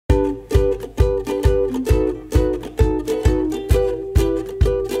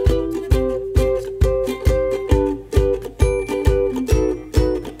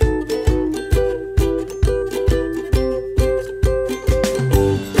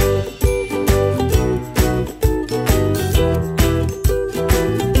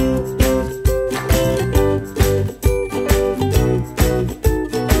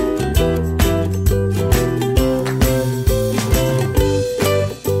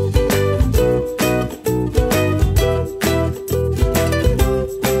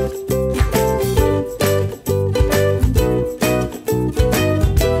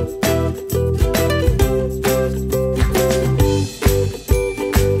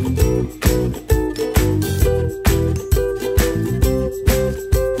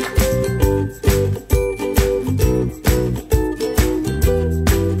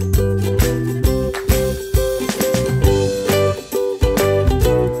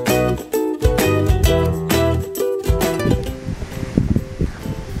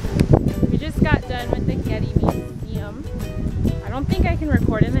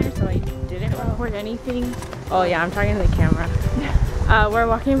anything. Oh yeah, I'm talking to the camera. We're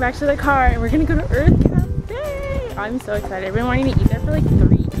walking back to the car and we're gonna go to Urth Cafe. I'm so excited. I've been wanting to eat there for like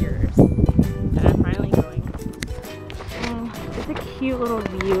 3 years. And I'm finally going. Oh, it's a cute little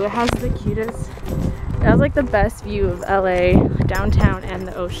view. It has the cutest, it has like the best view of LA, downtown and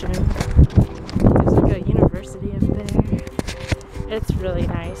the ocean. There's like a university up there. It's really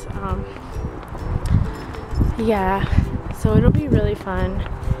nice. Yeah, so it'll be really fun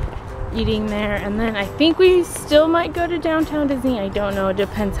eating there, and then I think we still might go to downtown Disney. I don't know, it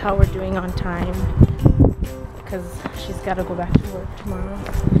depends how we're doing on time because she's got to go back to work tomorrow.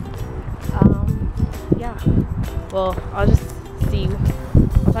 Yeah, well, I'll just see.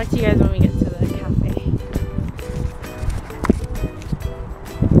 I'll talk to you guys when we get to the cafe.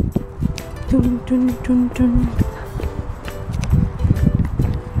 Dun, dun, dun, dun.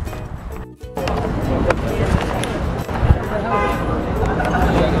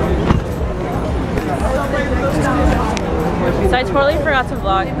 So I totally forgot to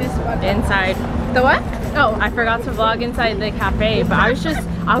vlog inside. The what? Oh, I forgot to vlog inside the cafe, but I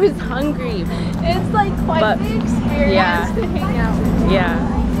was hungry. It's like quite the experience Yeah. to hang out.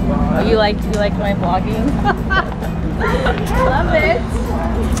 Yeah. Oh, you like my vlogging? Love it.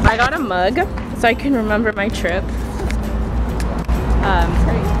 I got a mug so I can remember my trip.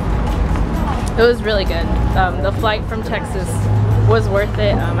 It was really good. The flight from Texas was worth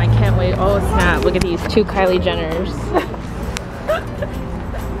it. I can't wait. Oh snap, look at these 2 Kylie Jenners.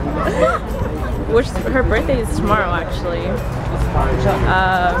 Which her birthday is tomorrow actually.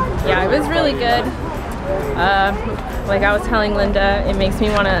 Yeah, it was really good. Like I was telling Linda, it makes me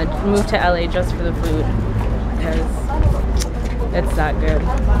want to move to LA just for the food because it's that good.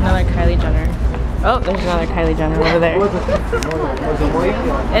 Another Kylie Jenner. Oh, there's another Kylie Jenner over there.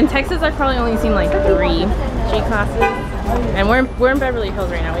 In Texas, I've probably only seen like 3 G-classes. And we're in Beverly Hills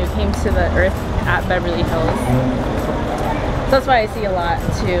right now. We came to the Urth at Beverly Hills. So that's why I see a lot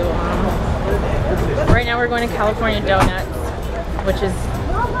too. Right now we're going to California Donuts, which is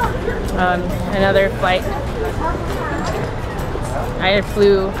another flight. I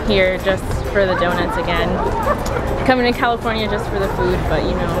flew here just for the donuts again. Coming to California just for the food, but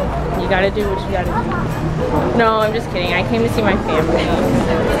you know, you gotta do what you gotta do. No, I'm just kidding. I came to see my family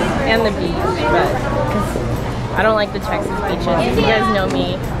and the beach, but I don't like the Texas beaches. If you guys know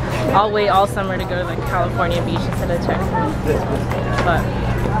me, I'll wait all summer to go to the California beach instead of Texas. But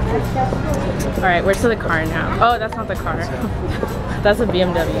alright, we're to the car now. Oh, that's not the car. That's a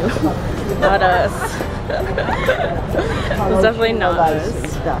BMW. Not us. It's definitely not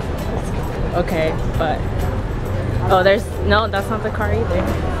us. Okay, but oh, no, that's not the car either.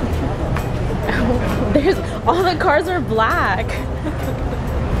 All the cars are black.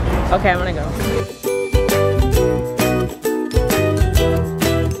 Okay, I'm gonna go.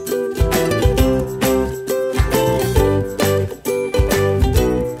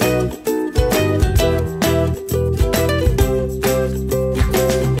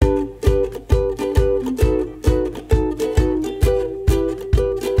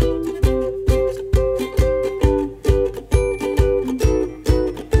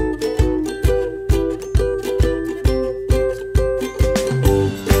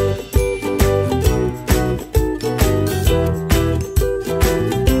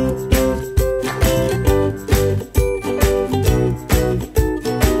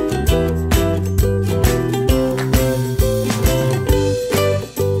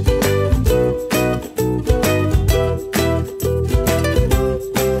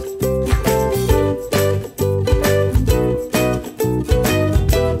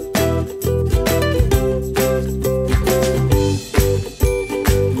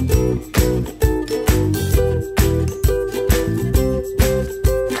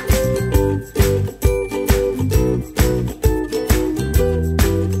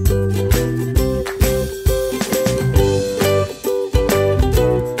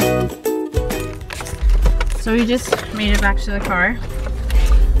 So we just made it back to the car.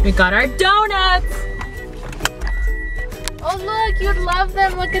 We got our donuts! Oh look, you'd love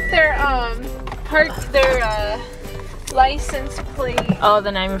them. Look at their license plate. Oh,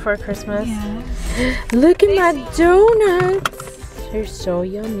 the night before Christmas? Yes. Look at my donuts! They're so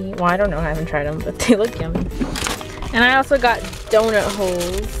yummy. Well, I don't know, I haven't tried them, but they look yummy. And I also got donut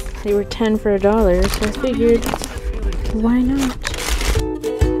holes. They were 10 for $1, so I figured, why not?